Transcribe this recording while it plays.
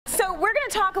we're going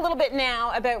to talk a little bit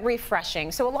now about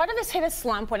refreshing. So a lot of us hit a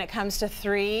slump when it comes to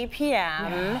 3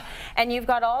 p.m. And you've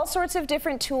got all sorts of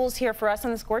different tools here for us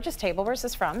on this gorgeous table. Where's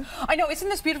this from? I know, isn't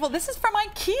this beautiful? This is from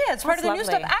IKEA. It's part of the new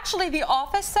stuff. Actually, the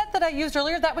office set that I used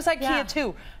earlier, that was IKEA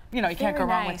too. You know, you can't go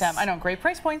wrong with them. I know, great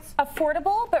price points.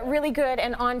 Affordable, but really good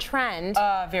and on trend.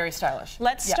 Very stylish.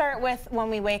 Let's start with when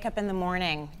we wake up in the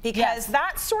morning, because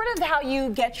that's sort of how you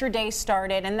get your day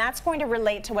started, and that's going to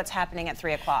relate to what's happening at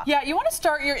 3 o'clock. Yeah, you want to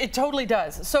start your, it totally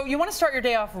does. So you want to start your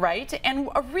day off right, and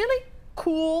a really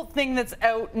cool thing that's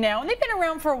out now, and they've been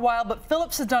around for a while, but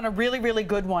Philips has done a really, really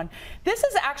good one. This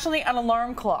is actually an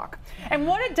alarm clock, and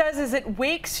what it does is it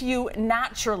wakes you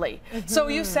naturally. So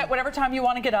you set whatever time you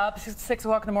want to get up, 6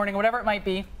 o'clock in the morning, whatever it might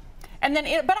be, and then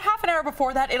about a half an hour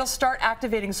before that, it'll start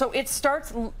activating. So it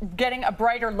starts getting a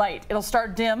brighter light. It'll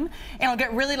start dim, and it'll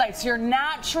get really light. So you're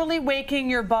naturally waking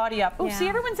your body up. Oh, see,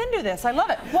 everyone's into this. I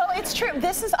love it. Well, it's true.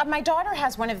 This is, my daughter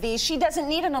has one of these. She doesn't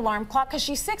need an alarm clock because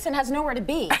she's 6 and has nowhere to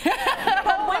be.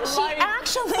 But when she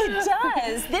actually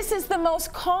does, this is the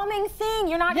most calming thing.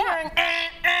 You're not hearing,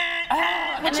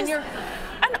 and then you're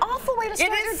an awful way to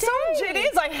start your day.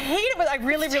 It is. I hate it, but I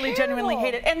really, really genuinely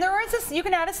hate it. And there is this, you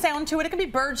can add a sound to it. It can be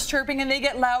birds chirping and they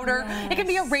get louder. It can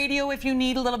be a radio if you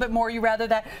need a little bit more, you rather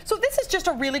that. So this is just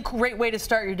a really great way to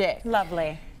start your day.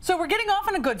 Lovely. So we're getting off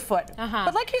on a good foot.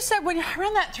 But like you said, when you're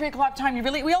around that 3 o'clock time,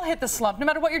 we all hit the slump, no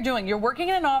matter what you're doing. You're working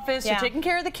in an office, you're taking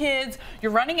care of the kids,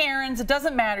 you're running errands, it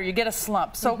doesn't matter, you get a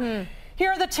slump. So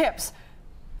here are the tips.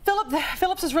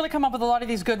 Philips has really come up with a lot of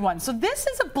these good ones. So this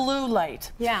is a blue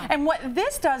light. And what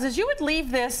this does is you would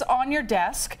leave this on your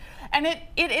desk, and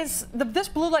this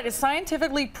blue light is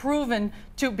scientifically proven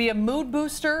to be a mood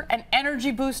booster, an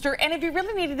energy booster, and if you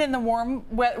really need it in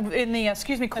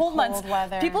the cold months,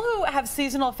 people who have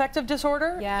seasonal affective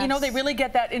disorder, you know, they really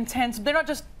get that intense. They're not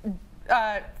just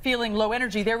feeling low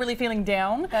energy, they're really feeling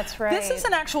down. That's right. This is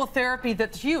an actual therapy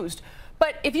that's used.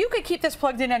 But if you could keep this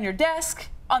plugged in on your desk,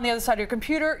 on the other side of your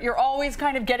computer, you're always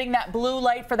kind of getting that blue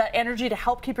light for that energy to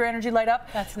help keep your energy light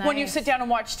up. That's nice. When you sit down and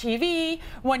watch TV,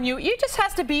 it just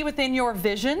has to be within your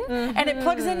vision, and it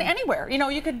plugs in anywhere. You know,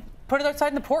 you could put it outside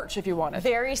in the porch if you wanted.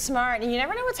 Very smart. And you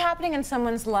never know what's happening in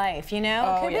someone's life, you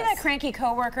know? It could be that cranky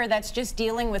coworker that's just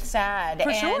dealing with sad.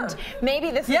 And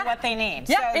maybe this is what they need.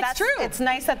 Yeah, so it's true. It's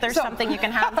nice that there's something you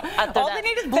can have. All they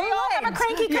need is blue light. They all have a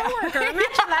cranky coworker.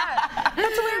 Imagine that.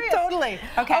 That's hilarious. Totally.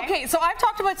 Okay, so I've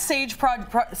talked about Sage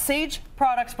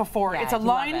products before. It's a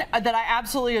line that I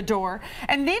absolutely adore.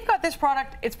 And they've got this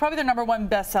product, it's probably their #1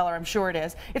 bestseller, I'm sure it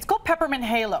is. It's called Peppermint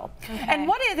Halo. And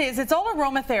what it is, it's all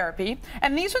aromatherapy.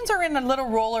 And these ones are in a little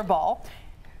roller ball.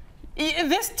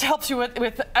 This helps you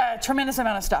with a tremendous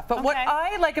amount of stuff. But what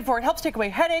I like it for, it helps take away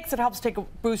headaches, it helps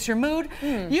boost your mood.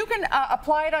 You can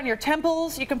apply it on your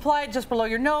temples, you can apply it just below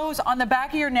your nose, on the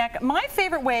back of your neck. My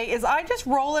favorite way is I just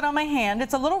roll it on my hand.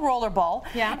 It's a little roller ball.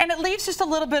 And it leaves just a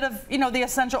little bit of, you know, the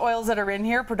essential oils that are in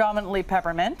here, predominantly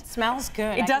peppermint. It smells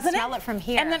good. It doesn't. I can smell it from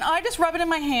here. And then I just rub it in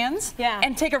my hands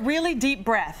and take a really deep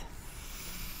breath.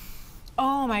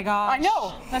 Oh my gosh. I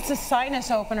know. That's a sinus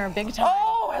opener big time.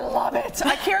 Oh, I love it.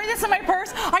 I carry this in my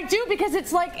purse. I do, because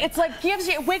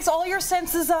it wakes all your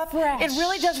senses up. It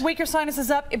really does wake your sinuses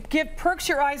up. It perks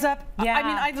your eyes up. I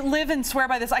mean, I live and swear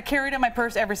by this. I carry it in my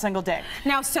purse every single day.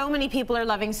 Now, so many people are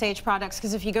loving Sage products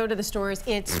because if you go to the stores,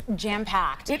 it's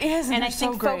jam-packed. It is, and I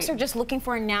think folks are just looking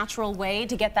for a natural way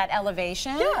to get that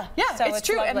elevation. Yeah, so it's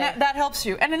true, lovely. And that helps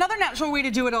you. And another natural way to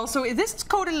do it also is this is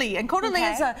Cityline, and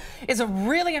Cityline is a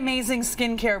really amazing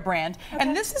skincare brand,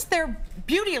 and this is their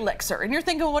beauty elixir. And you're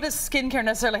thinking, well, what does skincare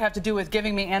necessarily have to do with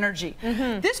giving me energy?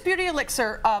 This beauty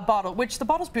elixir bottle, which the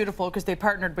bottle's beautiful because they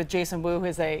partnered with Jason Wu,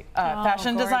 who's a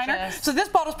fashion designer. So this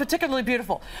bottle's particularly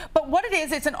beautiful. But what it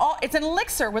is, it's an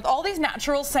elixir with all these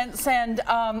natural scents and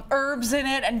herbs in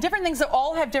it, and different things that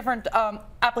all have different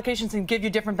applications and give you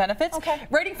different benefits.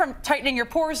 Ranging from tightening your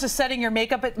pores to setting your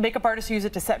makeup. Makeup artists use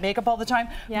it to set makeup all the time.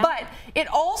 But it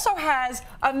also has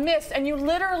a mist, and you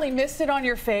literally mist it on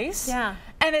your face.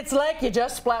 And it's like you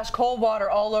just splash cold water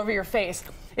all over your face.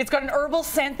 It's got an herbal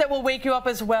scent that will wake you up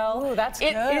as well. Ooh, that's good.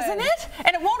 Isn't it?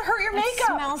 And it won't hurt your makeup. It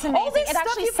smells amazing. It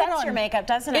actually sets your makeup,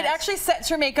 doesn't it? It actually sets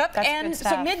your makeup. And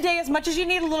so midday, as much as you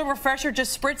need a little refresher,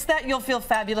 just spritz that. You'll feel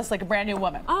fabulous like a brand new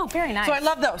woman. Oh, very nice. So I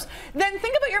love those. Then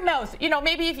think about your mouth. You know,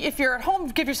 maybe if you're at home,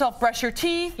 give yourself brush your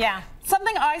teeth.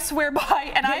 Something I swear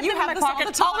by, and I have in my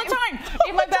pocket all the time.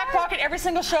 In my back pocket, every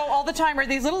single show, all the time, are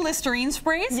these little Listerine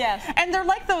sprays. And they're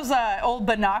like those old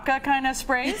Banaka kind of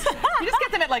sprays. You just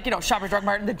get them at, like, you know, Shoppers Drug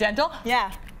Mart and the dental.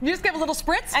 You just give a little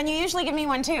spritz. And you usually give me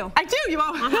one too. I do.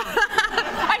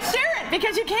 I share it.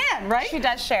 because you can, right? She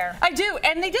does share. I do,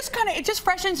 and they just it just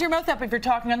freshens your mouth up if you're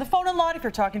talking on the phone a lot, if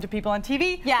you're talking to people on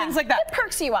TV, things like that. It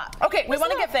perks you up. Okay, we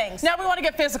want to get things. Now we want to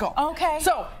get physical. Okay.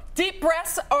 So deep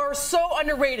breaths are so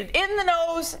underrated. In the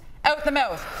nose, out the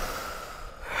mouth.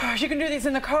 You can do these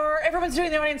in the car. Everyone's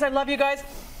doing the audience. I love you guys.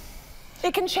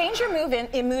 It can change your mood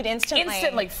instantly.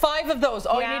 Instantly. 5 of those.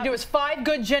 All you need to do is 5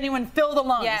 good, genuine, fill the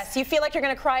lungs. Yes. You feel like you're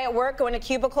going to cry at work, go in a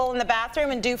cubicle in the bathroom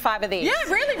and do 5 of these. Yeah,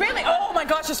 really, really. Oh my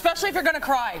gosh, especially if you're going to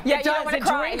cry. Yeah, it you don't want to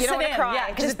cry. You don't want to cry.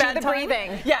 Yeah, just do the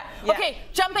breathing. Yeah. Okay,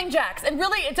 jumping jacks. And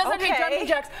really, it doesn't have to be jumping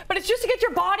jacks, but it's just to get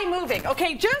your body moving.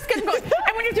 Okay, just get going.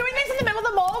 And when you're doing things in the middle of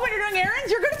the mall, when you're doing errands,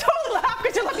 you're going to totally laugh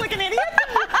because you look like an idiot.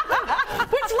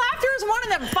 Which laughter is one of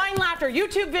them. Find laughter.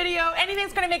 YouTube video, anything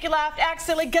that's going to make you laugh, act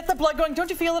silly, get the blood going. Don't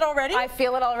you feel it already? I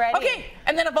feel it already. Okay,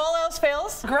 and then if all else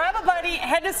fails, grab a buddy,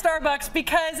 head to Starbucks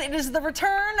because it is the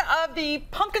return of the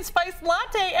pumpkin spice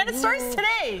latte and it starts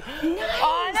today. Nice.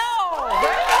 I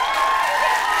know.